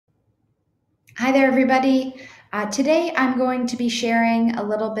Hi there, everybody. Today I'm going to be sharing a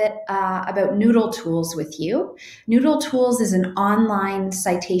little bit about Noodletools with you. Noodletools is an online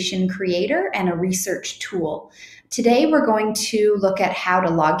citation creator and a research tool. Today we're going to look at how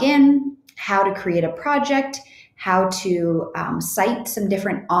to log in, how to create a project, how to cite some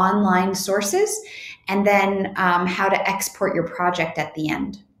different online sources, and then how to export your project at the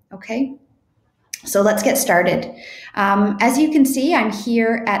end. Okay? So let's get started. As you can see, I'm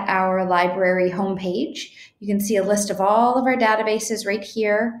here at our library homepage. You can see a list of all of our databases right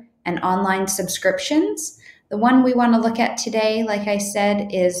here and online subscriptions. The one we want to look at today, like I said,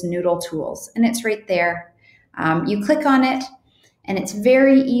 is Noodletools, and it's right there. You click on it, and it's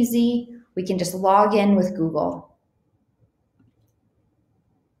very easy. We can just log in with Google.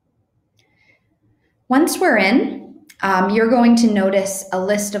 Once we're in, you're going to notice a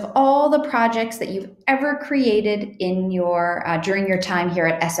list of all the projects that you've ever created in your during your time here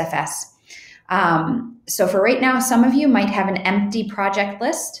at SFS. So for right now, some of you might have an empty project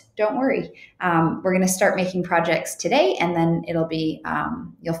list. Don't worry. We're going to start making projects today, and then it'll be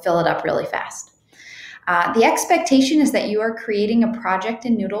you'll fill it up really fast. The expectation is that you are creating a project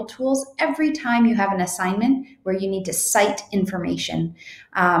in Noodletools every time you have an assignment where you need to cite information.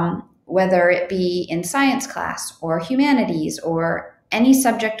 Whether it be in science class or humanities or any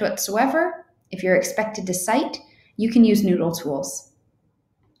subject whatsoever, if you're expected to cite, you can use Noodletools.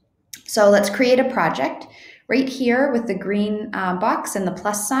 So let's create a project. Right here with the green box and the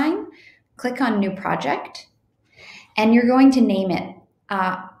plus sign, click on New Project, and you're going to name it.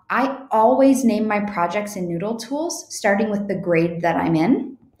 I always name my projects in Noodletools, starting with the grade that I'm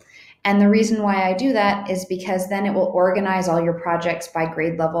in. And the reason why I do that is because then it will organize all your projects by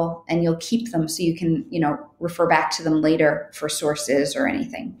grade level, and you'll keep them so you can, refer back to them later for sources or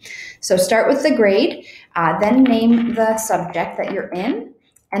anything. So start with the grade, then name the subject that you're in,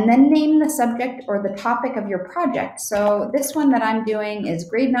 and then name the subject or the topic of your project. So this one that I'm doing is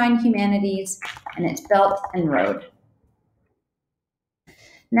grade 9 humanities, and it's Belt and Road.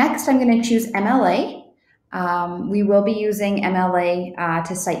 Next, I'm going to choose MLA. We will be using MLA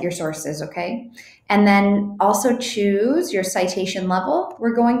to cite your sources, okay? And then also choose your citation level.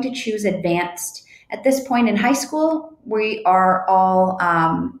 We're going to choose advanced. At this point in high school, we are all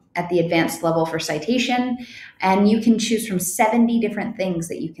at the advanced level for citation, and you can choose from 70 different things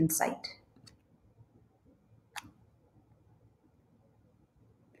that you can cite.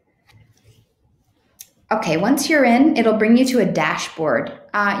 Okay, once you're in, it'll bring you to a dashboard.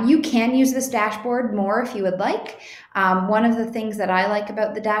 You can use this dashboard more if you would like. One of the things that I like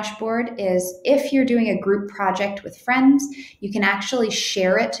about the dashboard is if you're doing a group project with friends, you can actually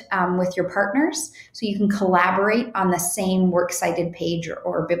share it with your partners, so you can collaborate on the same works cited page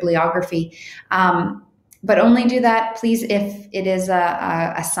or bibliography. But only do that, please, if it is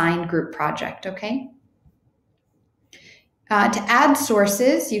a assigned group project, okay? To add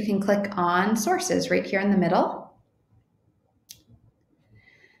sources, you can click on Sources right here in the middle.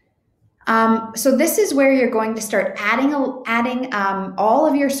 So this is where you're going to start adding all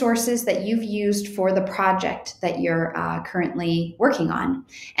of your sources that you've used for the project that you're currently working on.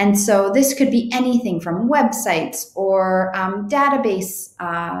 And so this could be anything from websites or database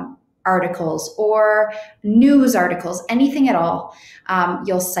articles or news articles, anything at all.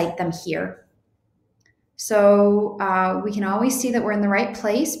 You'll cite them here. So we can always see that we're in the right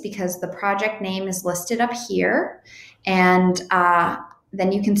place because the project name is listed up here, and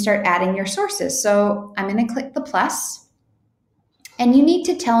then you can start adding your sources. So I'm going to click the plus, and you need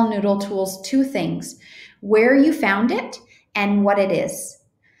to tell Noodletools two things: where you found it and what it is.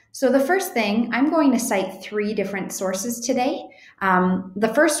 So the first thing, I'm going to cite 3 different sources today.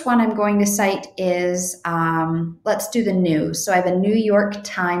 The first one I'm going to cite is, let's do the news. So I have a New York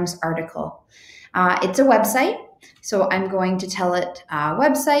Times article. It's a website, so I'm going to tell it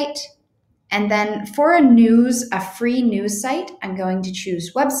website. And then for a free news site, I'm going to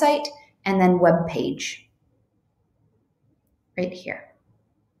choose website and then web page right here.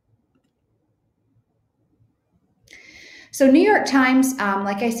 So New York Times,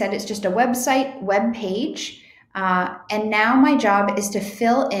 like I said, it's just a website, web page. And now my job is to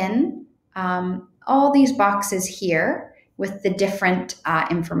fill in all these boxes here with the different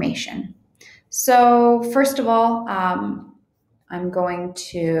information. So first of all, I'm going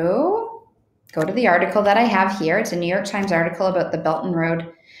to go to the article that I have here. It's a New York Times article about the Belt and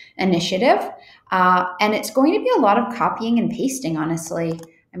Road Initiative. And it's going to be a lot of copying and pasting, honestly.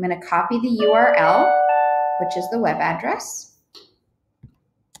 I'm going to copy the URL, which is the web address.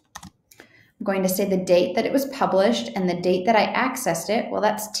 I'm going to say the date that it was published and the date that I accessed it. Well,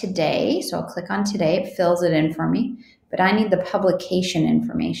 that's today. So I'll click on today. It fills it in for me. But I need the publication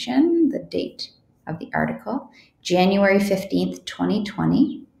information, the date of the article, January 15th,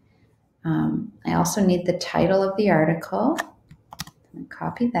 2020. I also need the title of the article. I'm going to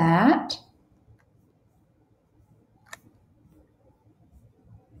copy that.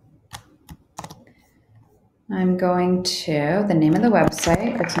 I'm going to the name of the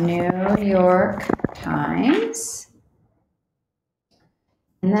website. It's New York Times.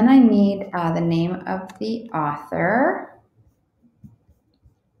 And then I need the name of the author,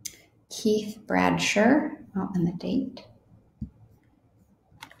 Keith Bradsher. Oh, and the date.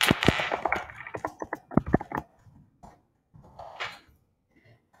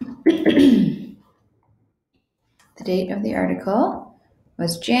 The date of the article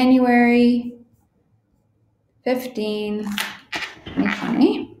was January 15,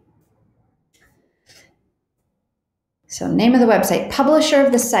 2020. So name of the website, publisher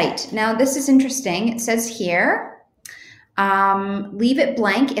of the site. Now this is interesting. It says here, leave it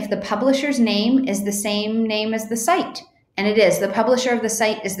blank if the publisher's name is the same name as the site. And it is. The publisher of the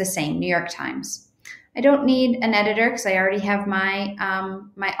site is the same, New York Times. I don't need an editor because I already have my,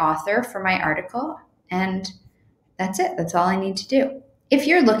 my author for my article. And that's it. That's all I need to do. If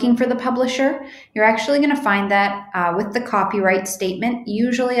you're looking for the publisher, you're actually going to find that with the copyright statement,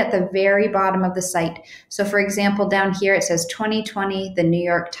 usually at the very bottom of the site. So for example, down here it says 2020, the New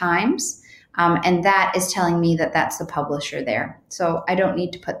York Times, and that is telling me that that's the publisher there. So I don't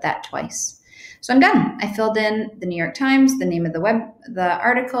need to put that twice. So I'm done. I filled in the New York Times, the name of the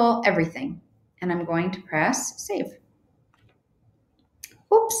article, everything. And I'm going to press save.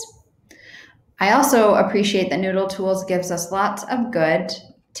 Oops. I also appreciate that Noodletools gives us lots of good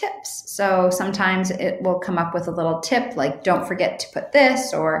tips. So sometimes it will come up with a little tip like don't forget to put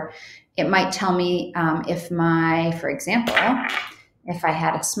this, or it might tell me for example, if I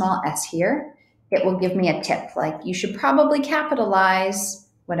had a small s here, it will give me a tip like you should probably capitalize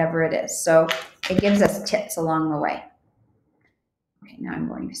whatever it is. So it gives us tips along the way. Okay, now I'm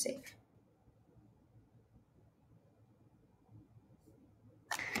going to save.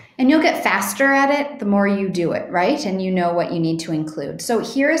 And you'll get faster at it the more you do it, right? And you know what you need to include. So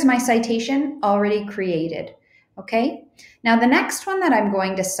here is my citation already created, okay? Now the next one that I'm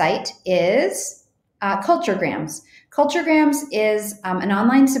going to cite is Culturegrams. Culturegrams is an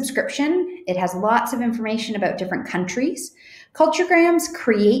online subscription. It has lots of information about different countries. Culturegrams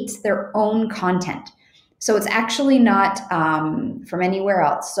creates their own content. So it's actually not from anywhere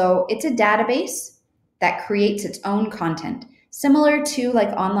else. So it's a database that creates its own content. Similar to like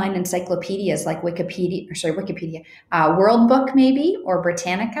online encyclopedias like Wikipedia, World Book maybe, or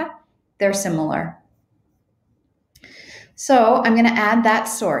Britannica, they're similar. So I'm going to add that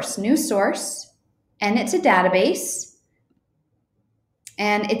source, new source, and it's a database,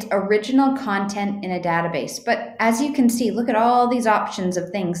 and it's original content in a database. But as you can see, look at all these options of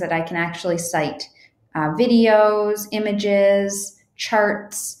things that I can actually cite. Videos, images,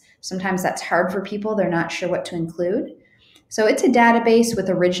 charts. Sometimes that's hard for people. They're not sure what to include. So it's a database with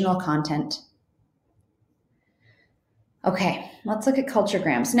original content. Okay, let's look at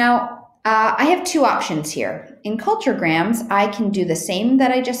Culturegrams. Now, I have two options here. In Culturegrams, I can do the same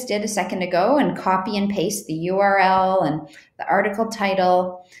that I just did a second ago and copy and paste the URL and the article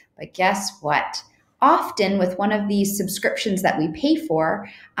title. But guess what? Often with one of these subscriptions that we pay for,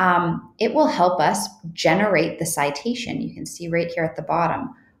 it will help us generate the citation. You can see right here at the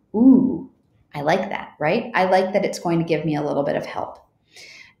bottom. Ooh. I like that, right? I like that it's going to give me a little bit of help.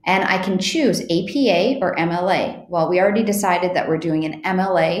 And I can choose APA or MLA. Well, we already decided that we're doing an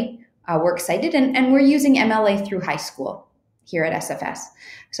MLA works cited, and we're using MLA through high school here at SFS.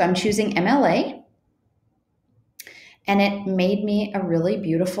 So I'm choosing MLA, and it made me a really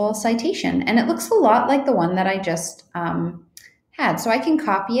beautiful citation. And it looks a lot like the one that I just had. So I can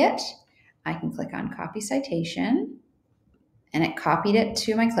copy it. I can click on copy citation. And it copied it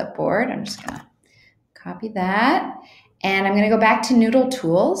to my clipboard. I'm just going to copy that. And I'm going to go back to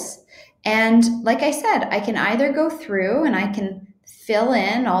Noodletools. And like I said, I can either go through and I can fill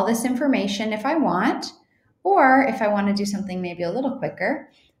in all this information if I want, or if I want to do something maybe a little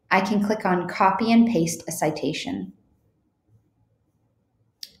quicker, I can click on copy and paste a citation.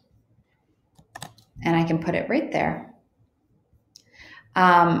 And I can put it right there.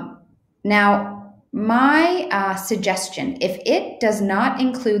 Now, my suggestion, if it does not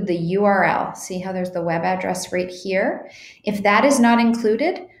include the URL, see how there's the web address right here? If that is not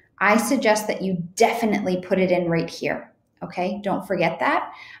included, I suggest that you definitely put it in right here, okay? Don't forget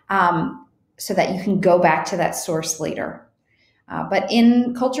that, so that you can go back to that source later. But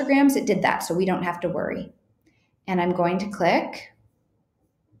in Culturegrams, it did that, so we don't have to worry. And I'm going to click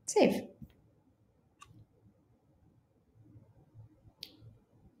save.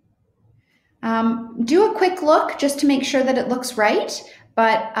 Do a quick look just to make sure that it looks right,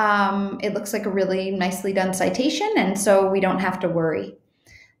 but it looks like a really nicely done citation, and so we don't have to worry.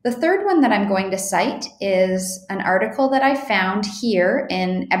 The third one that I'm going to cite is an article that I found here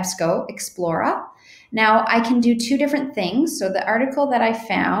in EBSCO Explora. Now, I can do two different things. So the article that I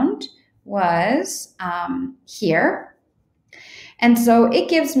found was here. And so it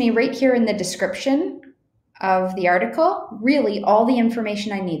gives me right here in the description of the article, really all the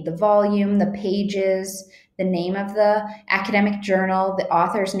information I need, the volume, the pages, the name of the academic journal, the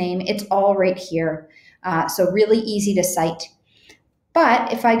author's name, it's all right here. So really easy to cite.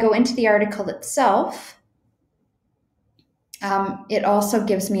 But if I go into the article itself, it also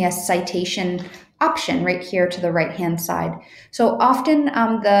gives me a citation option right here to the right-hand side. So often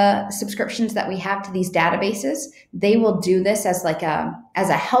the subscriptions that we have to these databases, they will do this as like a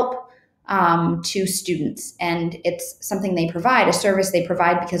help to students. And it's something they provide, a service they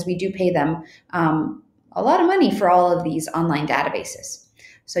provide, because we do pay them a lot of money for all of these online databases.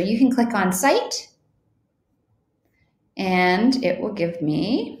 So you can click on Cite, and it will give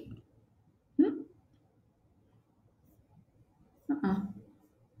me,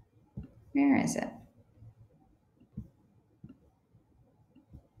 where is it?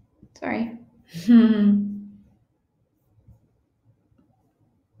 Sorry.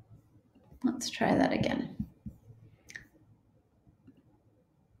 Let's try that again.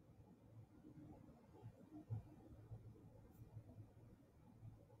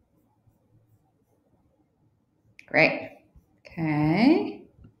 Great. Okay.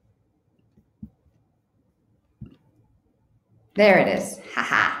 There it is.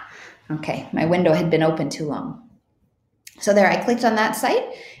 Haha. Okay, my window had been open too long. So there, I clicked on that site,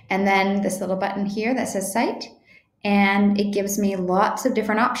 and then this little button here that says Cite, and it gives me lots of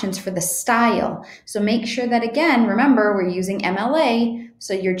different options for the style. So make sure that, again, remember, we're using MLA,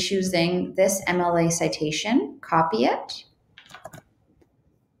 so you're choosing this MLA citation, copy it,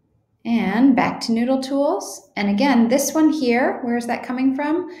 and back to Noodletools. And again, this one here, where is that coming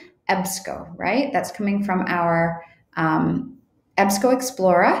from? EBSCO, right? That's coming from our EBSCO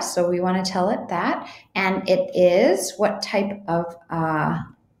Explora, so we want to tell it that. And it is what type of,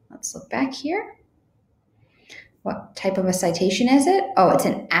 let's look back here. What type of a citation is it? Oh, it's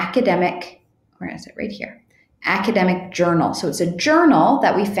an academic, where is it? Right here. Academic journal. So it's a journal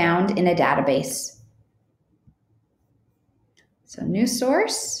that we found in a database. So news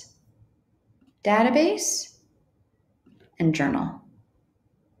source, database, and journal.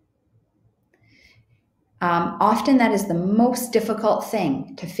 Often that is the most difficult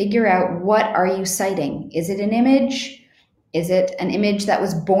thing, to figure out, what are you citing? Is it an image? Is it an image that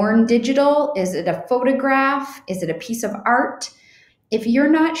was born digital? Is it a photograph? Is it a piece of art? If you're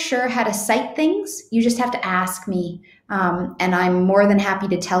not sure how to cite things, you just have to ask me, and I'm more than happy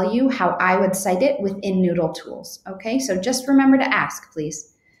to tell you how I would cite it within Noodletools. Okay, so just remember to ask,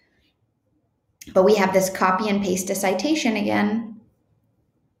 please. But we have this copy and paste a citation again.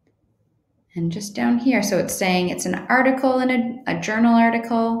 And just down here, so it's saying it's an article in a journal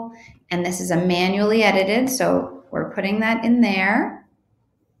article, and this is a manually edited, so we're putting that in there.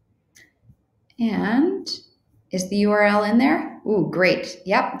 And is the URL in there? Ooh, great.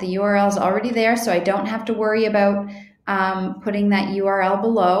 Yep, the URL is already there, so I don't have to worry about putting that URL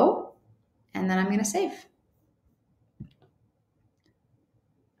below. And then I'm going to save.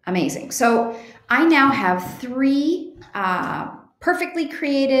 Amazing. So I now have 3 perfectly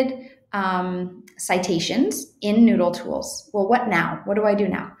created citations in Noodletools. Well, what now? What do I do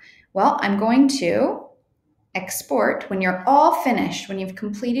now? Well, I'm going to export when you're all finished, when you've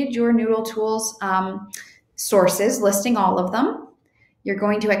completed your Noodletools sources, listing all of them, you're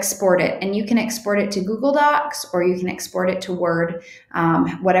going to export it. And you can export it to Google Docs, or you can export it to Word,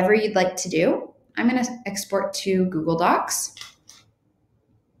 whatever you'd like to do. I'm going to export to Google Docs.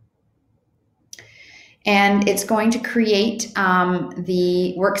 And it's going to create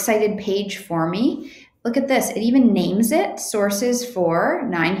the Works Cited page for me. Look at this, it even names it, Sources for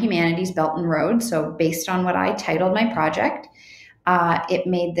 9 Humanities Belton Road. So based on what I titled my project, it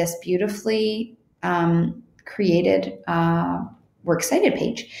made this beautifully created Works Cited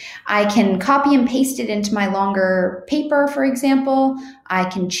page. I can copy and paste it into my longer paper, for example. I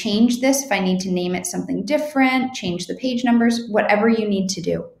can change this if I need to name it something different, change the page numbers, whatever you need to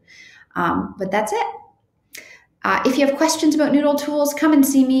do. But that's it. If you have questions about Noodletools, come and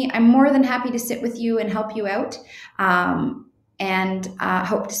see me. I'm more than happy to sit with you and help you out. And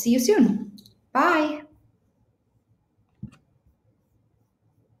hope to see you soon. Bye.